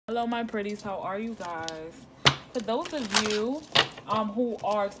Hello, my pretties. How are you guys? For those of you who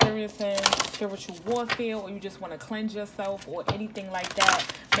are experiencing spiritual warfare, or you just want to cleanse yourself or anything like that,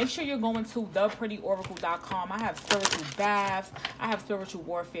 make sure you're going to theprettyoracle.com. I have spiritual baths. I have spiritual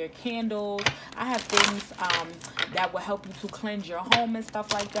warfare candles. I have things that will help you to cleanse your home and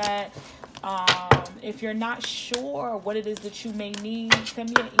stuff like that. If you're not sure what it is that you may need,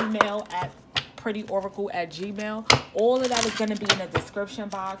 send me an email at prettyoracle@gmail. All of that is going to be in the description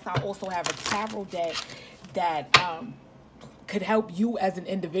box. I also have a tarot deck that could help you as an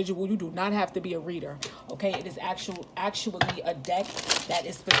individual. You do not have to be a reader, okay? It is actually a deck that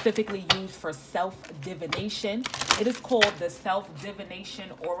is specifically used for self-divination. It is called the Self-Divination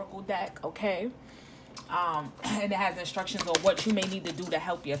Oracle deck, okay? And it has instructions on what you may need to do to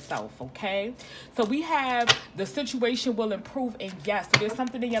help yourself, okay? So we have the situation will improve, and yes, so there's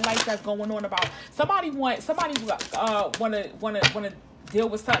something in your life that's going on about somebody want to deal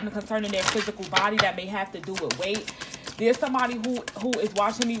with something concerning their physical body that may have to do with weight. There's somebody who is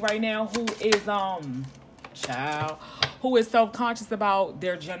watching me right now who is who is self-conscious about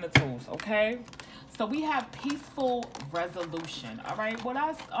their genitals, okay? So we have peaceful resolution, all right? Well,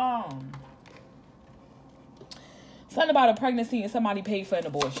 that's something about a pregnancy and somebody paid for an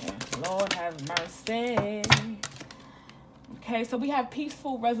abortion. Lord have mercy. Okay, so we have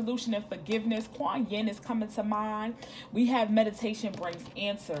peaceful resolution and forgiveness. Kuan Yin is coming to mind. We have meditation brings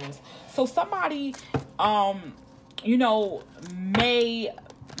answers. So somebody, you know, may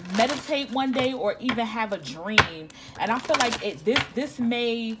meditate one day or even have a dream. And I feel like this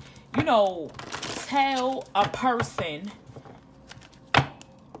may, you know, tell a person,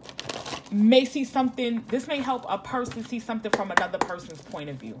 may see something. This may help a person see something from another person's point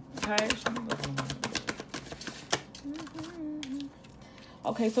of view. Okay.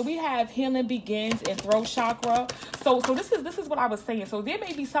 Okay, so we have healing begins in throat chakra. So this is what I was saying. So there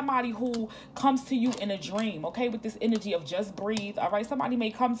may be somebody who comes to you in a dream, okay, with this energy of just breathe, all right? Somebody may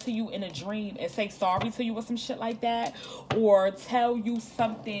come to you in a dream and say sorry to you or some shit like that, or tell you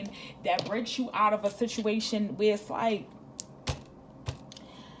something that breaks you out of a situation where it's like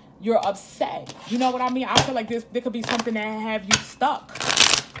you're upset. You know what I mean? I feel like there could be something that have you stuck.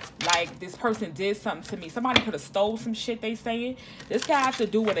 Like, this person did something to me. Somebody could have stole some shit, they saying. This could have to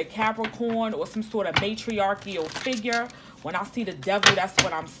do with a Capricorn or some sort of matriarchal figure. When I see the devil, that's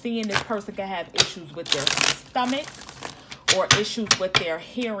what I'm seeing. This person can have issues with their stomach or issues with their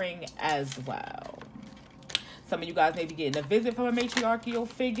hearing as well. Some of you guys may be getting a visit from a matriarchal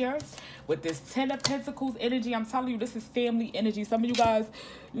figure. With this 10 of Pentacles energy, I'm telling you, this is family energy. Some of you guys,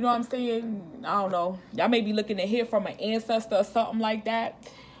 you know what I'm saying? I don't know. Y'all may be looking to hear from an ancestor or something like that.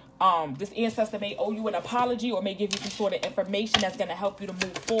 This ancestor may owe you an apology or may give you some sort of information that's going to help you to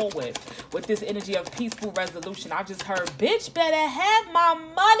move forward with this energy of peaceful resolution. I just heard, bitch better have my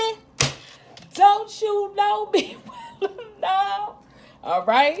money. Don't you know me well enough? All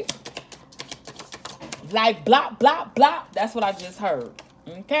right? Like, blah, blah, blah. That's what I just heard.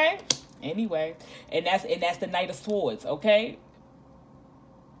 Okay? Anyway, and that's the Knight of Swords, okay?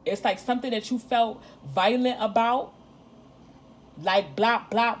 It's like something that you felt violent about. Like, blah,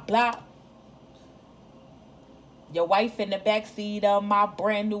 blah, blah. Your wife in the backseat of my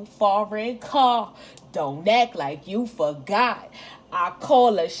brand new foreign car. Don't act like you forgot. I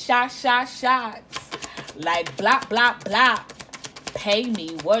call her shots. Like, blah, blah, blah. Pay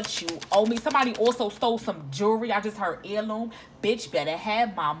me what you owe me. Somebody also stole some jewelry. I just heard heirloom. Bitch better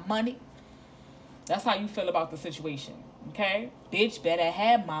have my money. That's how you feel about the situation. Okay? Bitch better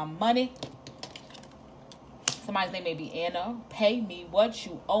have my money. Somebody's name may be Anna. Pay me what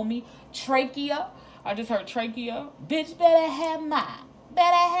you owe me. Trachea. I just heard trachea. Bitch better have mine.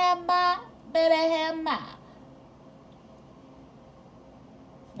 Better have mine. Better have mine.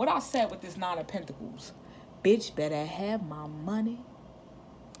 What I said with this 9 of Pentacles. Bitch better have my money.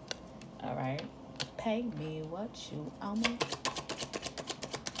 All right. Pay me what you owe me.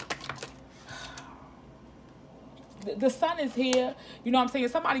 The sun is here. You know what I'm saying?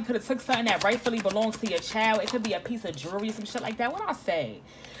 Somebody could have took something that rightfully belongs to your child. It could be a piece of jewelry or some shit like that. What I say?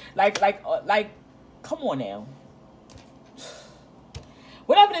 Like, come on now.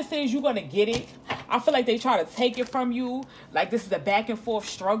 Whatever this is, you're going to get it. I feel like they try to take it from you. Like, this is a back and forth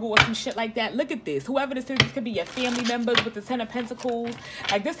struggle or some shit like that. Look at this. Whoever this is, this could be your family members with the 10 of Pentacles.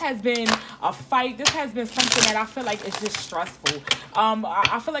 Like, this has been a fight. This has been something that I feel like is just stressful.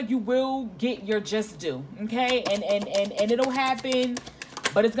 I feel like you will get your just due. Okay? And it'll happen.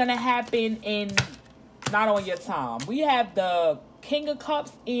 But it's going to happen in not on your time. We have the King of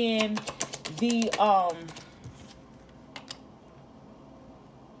Cups and the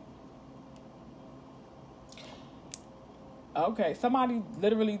Okay, somebody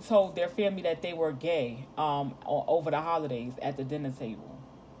literally told their family that they were gay over the holidays at the dinner table.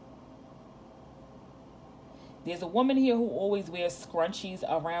 There's a woman here who always wears scrunchies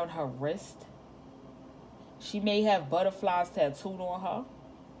around her wrist. She may have butterflies tattooed on her.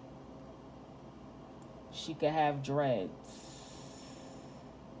 She could have dreads.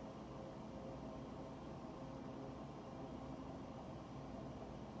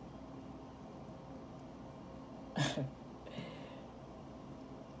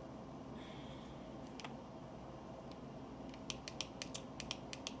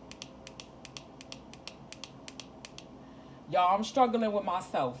 Y'all, I'm struggling with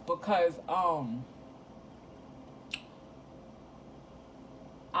myself because I'm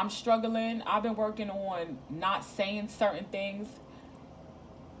struggling. I've been working on not saying certain things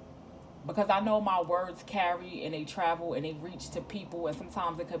because I know my words carry and they travel and they reach to people, and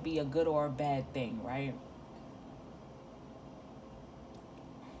sometimes it could be a good or a bad thing, right?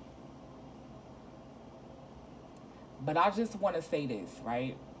 But I just want to say this,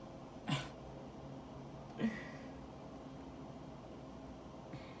 right?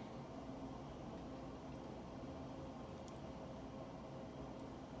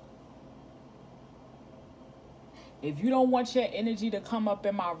 If you don't want your energy to come up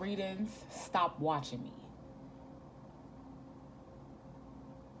in my readings, stop watching me.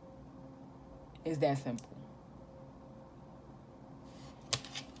 It's that simple.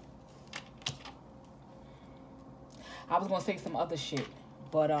 I was going to say some other shit,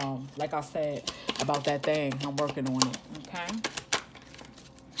 but like I said about that thing, I'm working on it, okay?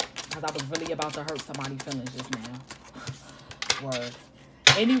 Because I was really about to hurt somebody's feelings just now. Word.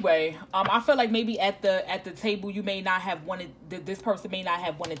 Anyway, I feel like maybe at the table you may not have wanted, this person may not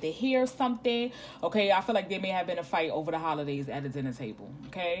have wanted to hear something. Okay, I feel like there may have been a fight over the holidays at a dinner table.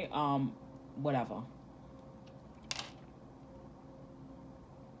 Okay, whatever.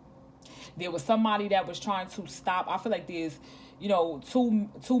 There was somebody that was trying to stop. I feel like there's, you know,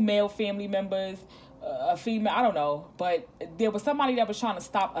 two male family members, a female, I don't know, but there was somebody that was trying to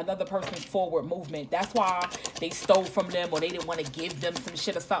stop another person's forward movement. That's why they stole from them, or they didn't want to give them some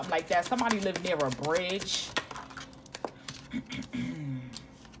shit or something like that. Somebody lived near a bridge.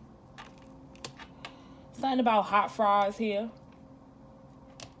 Something about hot fries here.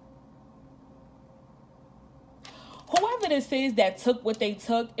 Whoever this is that took what they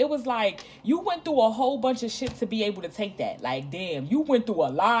took, it was like you went through a whole bunch of shit to be able to take that. Like, damn, you went through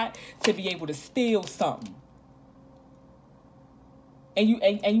a lot to be able to steal something. And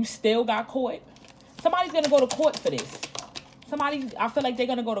you still got caught. Somebody's going to go to court for this. I feel like they're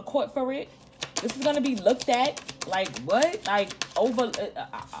going to go to court for it. This is going to be looked at. Like, what? Like,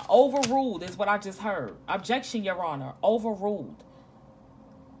 overruled is what I just heard. Objection, Your Honor. Overruled.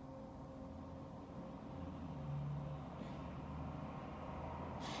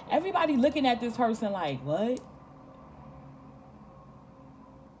 Everybody looking at this person like, what?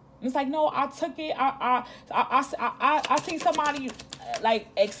 It's like, no, I took it. I seen somebody like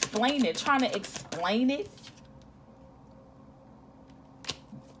explain it, trying to explain it.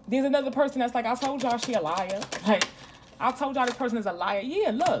 There's another person that's like, I told y'all she a liar. Like, I told y'all this person is a liar.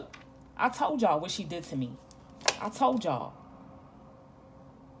 Yeah, look, I told y'all what she did to me. I told y'all.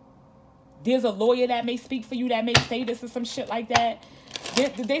 There's a lawyer that may speak for you, that may say this or some shit like that.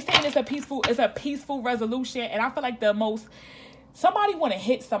 They saying it's a peaceful resolution, and I feel like somebody want to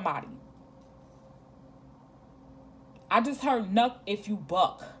hit somebody. I just heard nuck if you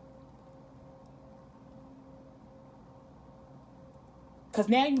buck. Because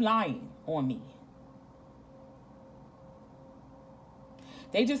now you lying on me.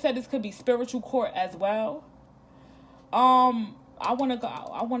 They just said this could be spiritual court as well. I want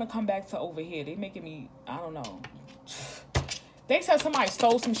to come back to over here. They making me, I don't know. They said somebody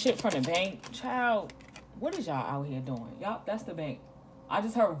stole some shit from the bank. Child, what is y'all out here doing? Yup, that's the bank. I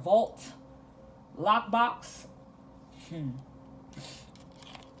just heard vault, lockbox.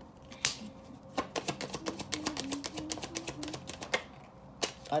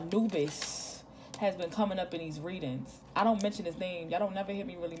 Anubis has been coming up in these readings. I don't mention his name. Y'all don't never hear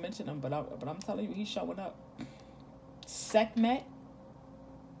me really mention him, but I'm telling you, he's showing up. Sekhmet,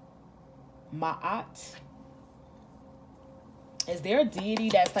 Ma'at. Is there a deity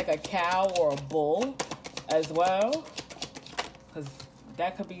that's like a cow or a bull as well? Because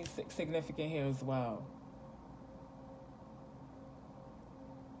that could be significant here as well.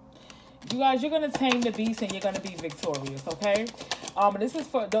 You guys, you're going to tame the beast and you're going to be victorious, okay? This is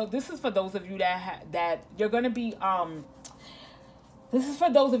for those of you that you're going to be This is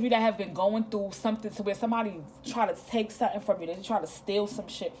for those of you that have been going through something to where somebody try to take something from you. They try to steal some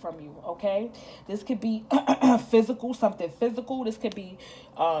shit from you, okay? This could be physical, something physical. This could be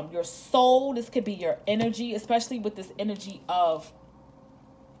your soul. This could be your energy, especially with this energy of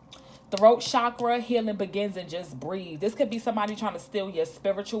throat chakra. Healing begins and just breathe. This could be somebody trying to steal your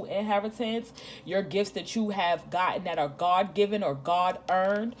spiritual inheritance, your gifts that you have gotten that are God-given or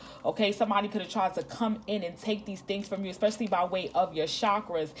God-earned. Okay, somebody could have tried to come in and take these things from you, especially by way of your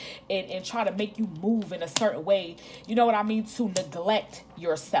chakras, and try to make you move in a certain way. You know what I mean? To neglect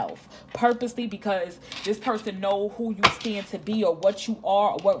yourself purposely, because this person know who you stand to be or what you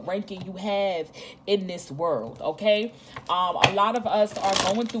are or what ranking you have in this world. Okay, a lot of us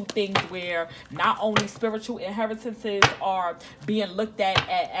are going through things where not only spiritual inheritances are being looked at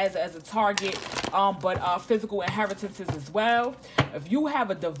as a target, but physical inheritances as well. If you have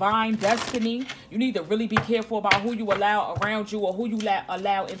a divine destiny, you need to really be careful about who you allow around you, or who you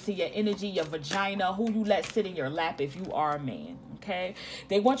allow into your energy, your vagina, who you let sit in your lap if you are a man. Okay,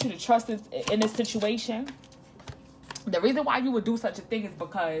 they want you to trust in this situation. The reason why you would do such a thing is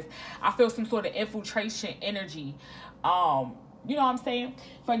because I feel some sort of infiltration energy. You know what I'm saying?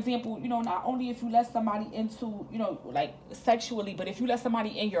 For example, you know, not only if you let somebody into, you know, like sexually, but if you let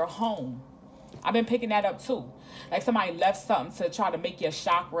somebody in your home. I've been picking that up too. Like somebody left something to try to make your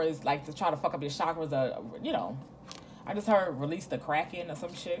chakras, like to try to fuck up your chakras, you know. I just heard release the Kraken or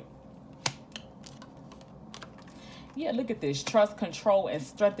some shit. Yeah, look at this. Trust, control, and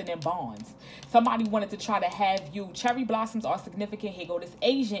strengthening bonds. Somebody wanted to try to have you. Cherry blossoms are significant. Here go this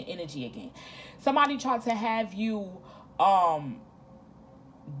Asian energy again. Somebody tried to have you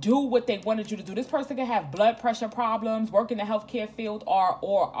do what they wanted you to do. This person can have blood pressure problems, work in the healthcare field, or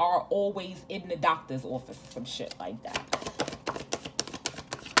are always in the doctor's office, some shit like that.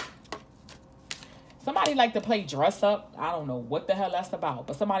 Somebody like to play dress up. I don't know what the hell that's about,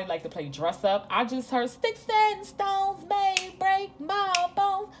 but somebody like to play dress up. I just heard sticks and stones may break my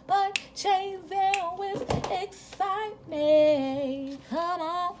bones, but chains and whips excite me. Come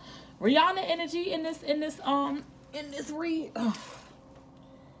on. Rihanna energy in this read. Ugh.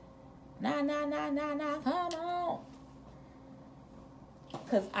 Nah, come on.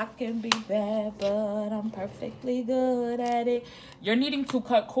 Because I can be bad, but I'm perfectly good at it. You're needing to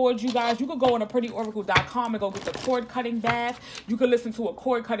cut cords, you guys. You could go on prettyoracle.com and go get the cord cutting bath. You could listen to a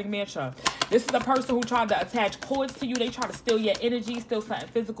cord cutting mantra. This is a person who tried to attach cords to you. They try to steal your energy, steal something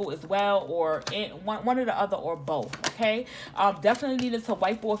physical as well, or one or the other, or both, okay? Definitely needed to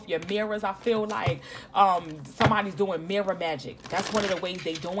wipe off your mirrors. I feel like somebody's doing mirror magic. That's one of the ways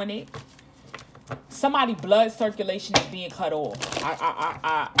they doing it. Somebody blood circulation is being cut off.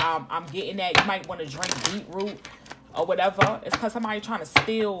 I'm getting that. You might want to drink beetroot or whatever. It's because somebody trying to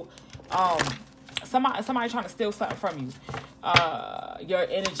steal somebody trying to steal something from you. Your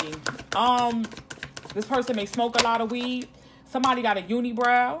energy. This person may smoke a lot of weed. Somebody got a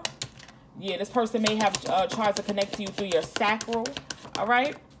unibrow. Yeah, this person may have tried to connect to you through your sacral. All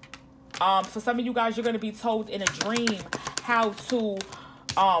right. For some of you guys, you're going to be told in a dream how to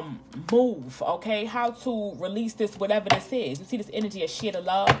move, okay, how to release this, whatever this is. You see this energy of shit of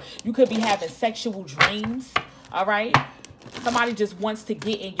love. You could be having sexual dreams. All right, somebody just wants to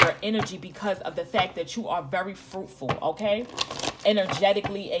get in your energy because of the fact that you are very fruitful, okay,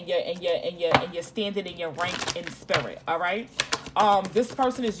 energetically, and you're standing in your rank in spirit. All right, this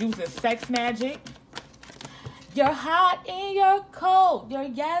person is using sex magic. You're hot and you're cold. You're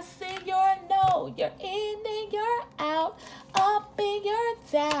yes and you're no. You're in and you're out. Up and you're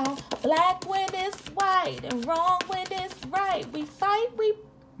down. Black when it's white and wrong when it's right. We fight, we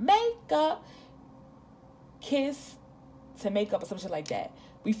make up. Kiss to make up or some shit like that.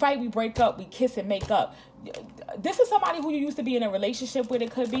 We fight, we break up, we kiss and make up. This is somebody who you used to be in a relationship with,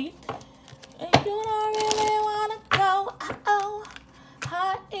 it could be. And you don't really want to go. Uh-oh.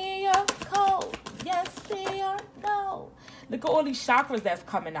 Hot and you're cold. Yes or no. Look at all these chakras that's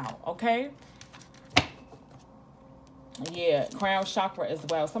coming out, okay? Yeah, crown chakra as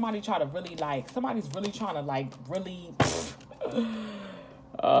well. Somebody try to really like, somebody's really trying to like really,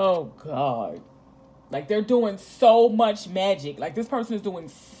 oh God. Like they're doing so much magic. Like this person is doing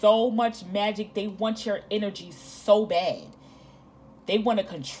so much magic. They want your energy so bad. They want to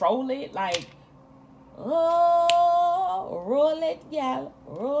control it. Like, oh, roll it, y'all.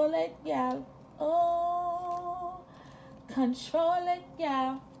 Roll it, y'all. Oh, control it,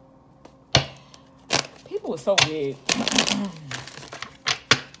 y'all. People are so weird.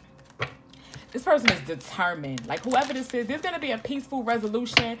 This person is determined. Like whoever this is, there's going to be a peaceful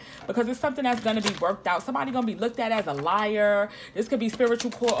resolution because it's something that's going to be worked out. Somebody going to be looked at as a liar. This could be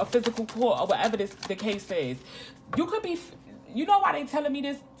spiritual court or physical court or whatever the case is. You could be, you know why they telling me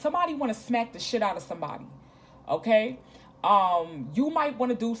this? Somebody want to smack the shit out of somebody. Okay? You might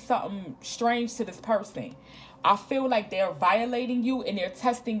want to do something strange to this person. I feel like they're violating you and they're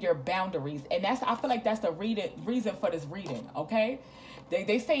testing your boundaries. And I feel like that's the reason for this reading, okay?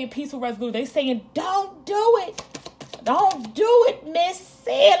 They saying peaceful resolution. They saying, don't do it. Don't do it, Miss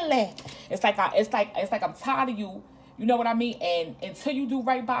Silly. It's like I'm tired of you. You know what I mean? And until you do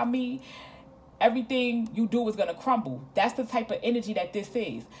right by me, everything you do is gonna crumble. That's the type of energy that this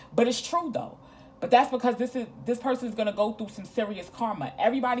is. But it's true though. But that's because this person is gonna go through some serious karma.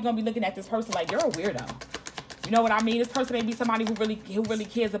 Everybody gonna be looking at this person like, you're a weirdo. You know what I mean? This person may be somebody who really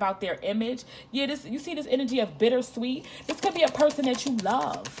cares about their image. Yeah, you see this energy of bittersweet. This could be a person that you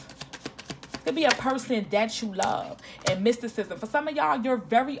love. It could be a person that you love. And mysticism. For some of y'all, you're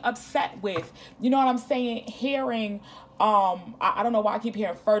very upset with, you know what I'm saying, hearing, I don't know why I keep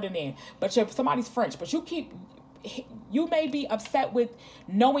hearing Ferdinand, but somebody's French, but you may be upset with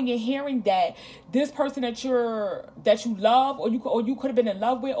knowing and hearing that this person that you love, or you could have been in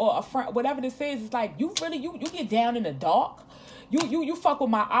love with, or a friend, whatever this is, it's like you get down in the dark. You fuck with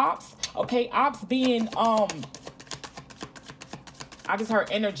my ops, okay? Ops being I just heard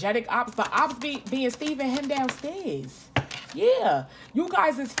energetic ops, but ops being Steve and him downstairs. Yeah, you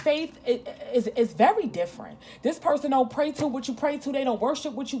guys' faith is very different. This person don't pray to what you pray to. They don't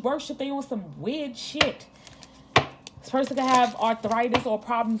worship what you worship. They on some weird shit. This person can have arthritis or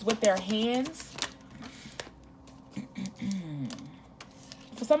problems with their hands.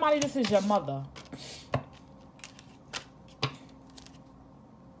 For somebody, this is your mother.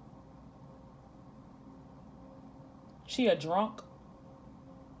 She a drunk?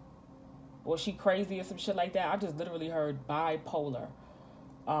 Or she crazy or some shit like that? I just literally heard bipolar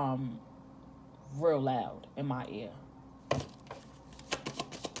real loud in my ear.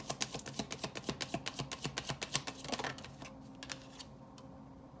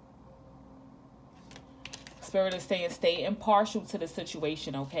 Spirit is saying stay impartial to the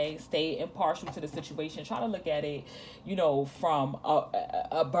situation, okay? Stay impartial to the situation. Try to look at it, you know, from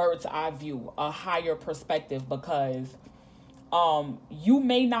a bird's eye view, a higher perspective, because you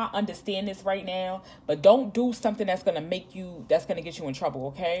may not understand this right now, but don't do something that's gonna get you in trouble,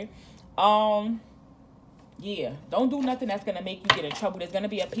 okay? Yeah, don't do nothing that's gonna make you get in trouble. There's gonna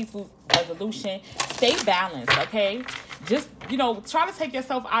be a peaceful resolution. Stay balanced, okay? Just, you know, try to take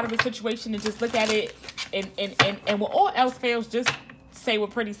yourself out of the situation and just look at it, and when all else fails, just say what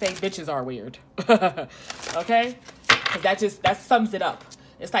Pretty say, bitches are weird. Okay? Because that sums it up.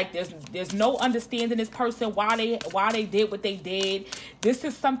 It's like there's no understanding this person, why they did what they did. This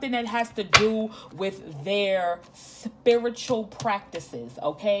is something that has to do with their spiritual practices,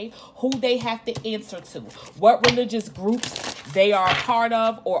 okay? Who they have to answer to, what religious groups they are a part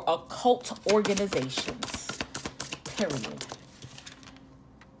of, or occult organizations. Period.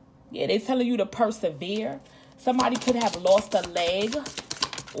 Yeah, they're telling you to persevere. Somebody could have lost a leg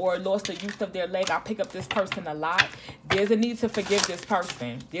or lost the use of their leg. I pick up this person a lot. There's a need to forgive this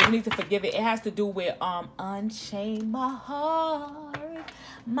person. There's a need to forgive it. It has to do with unchain my heart,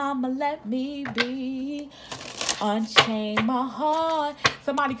 mama let me be. Unchain my heart.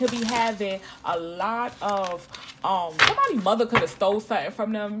 Somebody could be having a lot of somebody's mother could have stole something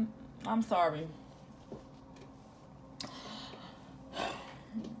from them. I'm sorry.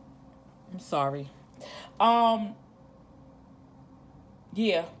 I'm sorry.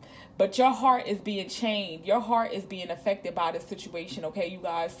 Yeah, but your heart is being chained. Your heart is being affected by this situation, okay, you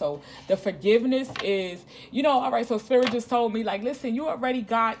guys? So the forgiveness is, you know, all right, so Spirit just told me, like, listen, you already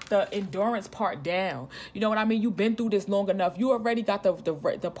got the endurance part down. You know what I mean? You've been through this long enough. You already got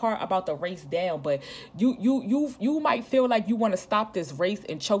the part about the race down, but you might feel like you want to stop this race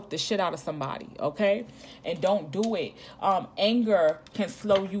and choke the shit out of somebody, okay? And don't do it. Anger can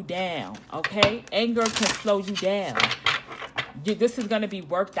slow you down, okay? Anger can slow you down. This is going to be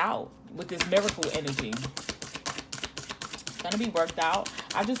worked out with this miracle energy. It's going to be worked out.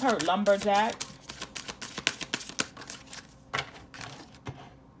 I just heard lumberjack.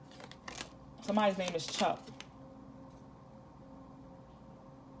 Somebody's name is Chuck.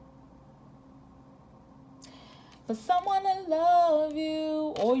 For someone to love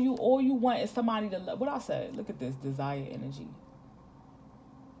you, all you want is somebody to love. What I said, look at this desire energy.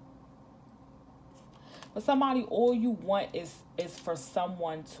 For somebody, all you want is for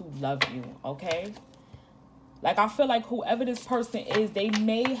someone to love you, okay? Like, I feel like whoever this person is, they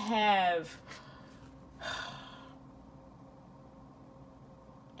may have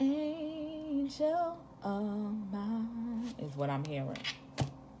angel of mine is what I'm hearing.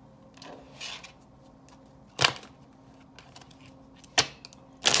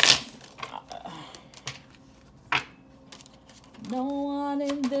 No one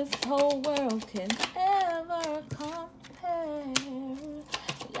in this whole world can ever compare.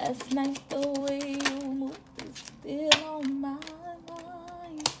 Last night the way you moved is still on my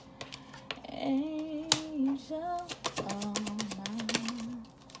mind. Angel of mine.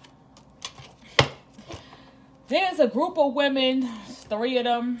 There's a group of women, 3 of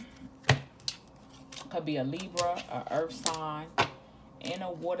them. Could be a Libra, a earth sign, and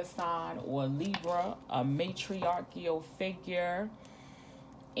a water sign, or a Libra, a matriarchal figure,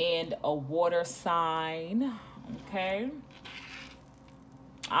 and a water sign. Okay.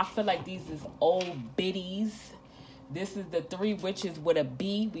 I feel like these is old biddies. This is the 3 witches with a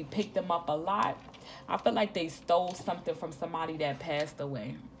B. We picked them up a lot. I feel like they stole something from somebody that passed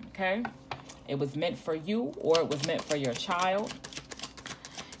away. Okay. It was meant for you, or it was meant for your child.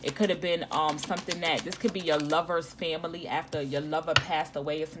 It could have been something that, this could be your lover's family after your lover passed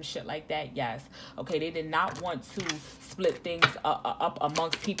away or some shit like that. Yes. Okay, they did not want to split things up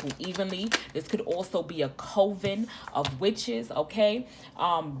amongst people evenly. This could also be a coven of witches, okay,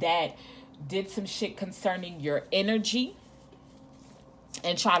 that did some shit concerning your energy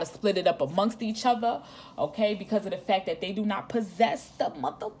and try to split it up amongst each other, okay, because of the fact that they do not possess the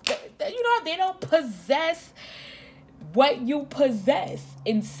they don't possess what you possess,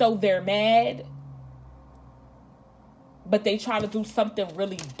 and so they're mad, but they try to do something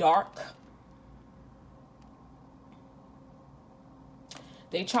really dark.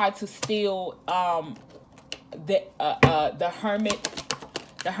 They try to steal the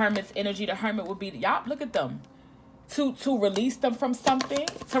hermit's energy. The hermit would be, y'all look at them, to release them from something,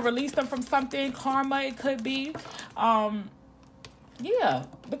 karma. It could be, yeah,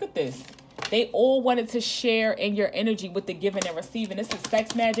 look at this. They all wanted to share in your energy with the giving and receiving. This is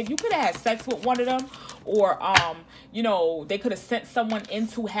sex magic. You could have had sex with one of them, or, you know, they could have sent someone in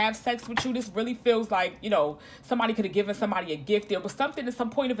to have sex with you. This really feels like, you know, somebody could have given somebody a gift. There was something at some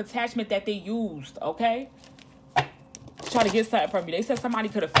point of attachment that they used, okay? Try to get something from you. They said somebody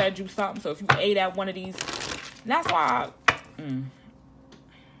could have fed you something. So if you ate at one of these, that's why,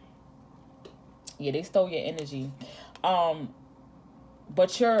 yeah, they stole your energy.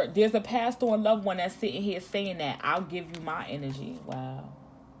 But there's a passed on loved one that's sitting here saying that I'll give you my energy. Wow.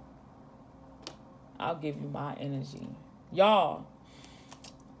 I'll give you my energy. Y'all,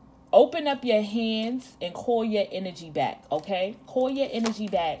 open up your hands and call your energy back, okay? Call your energy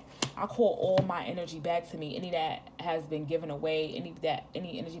back. I call all my energy back to me. Any that has been given away, any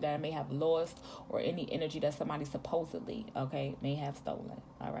energy that I may have lost, or any energy that somebody supposedly, okay, may have stolen,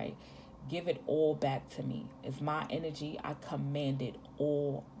 all right? Give it all back to me. It's my energy. I command it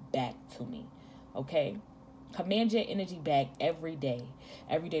all back to me. Okay? Command your energy back every day.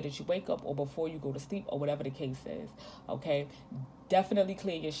 Every day that you wake up, or before you go to sleep, or whatever the case is. Okay? Definitely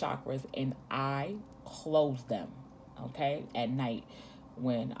clear your chakras, and I close them. Okay? At night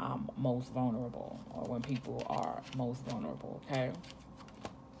when I'm most vulnerable, or when people are most vulnerable. Okay?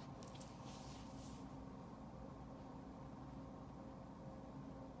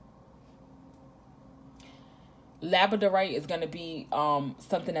 Labradorite is going to be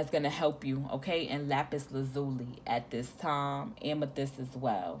something that's going to help you, okay? And lapis lazuli at this time. Amethyst as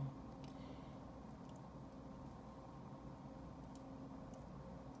well.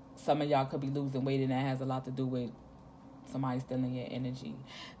 Some of y'all could be losing weight, and that has a lot to do with somebody stealing your energy.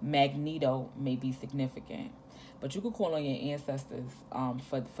 Magneto may be significant. But you could call on your ancestors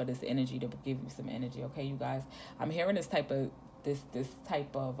for this energy to give you some energy, okay, you guys? I'm hearing this type of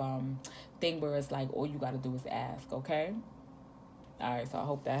thing where it's like all you got to do is ask, okay? All right, so I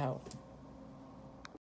hope that helped.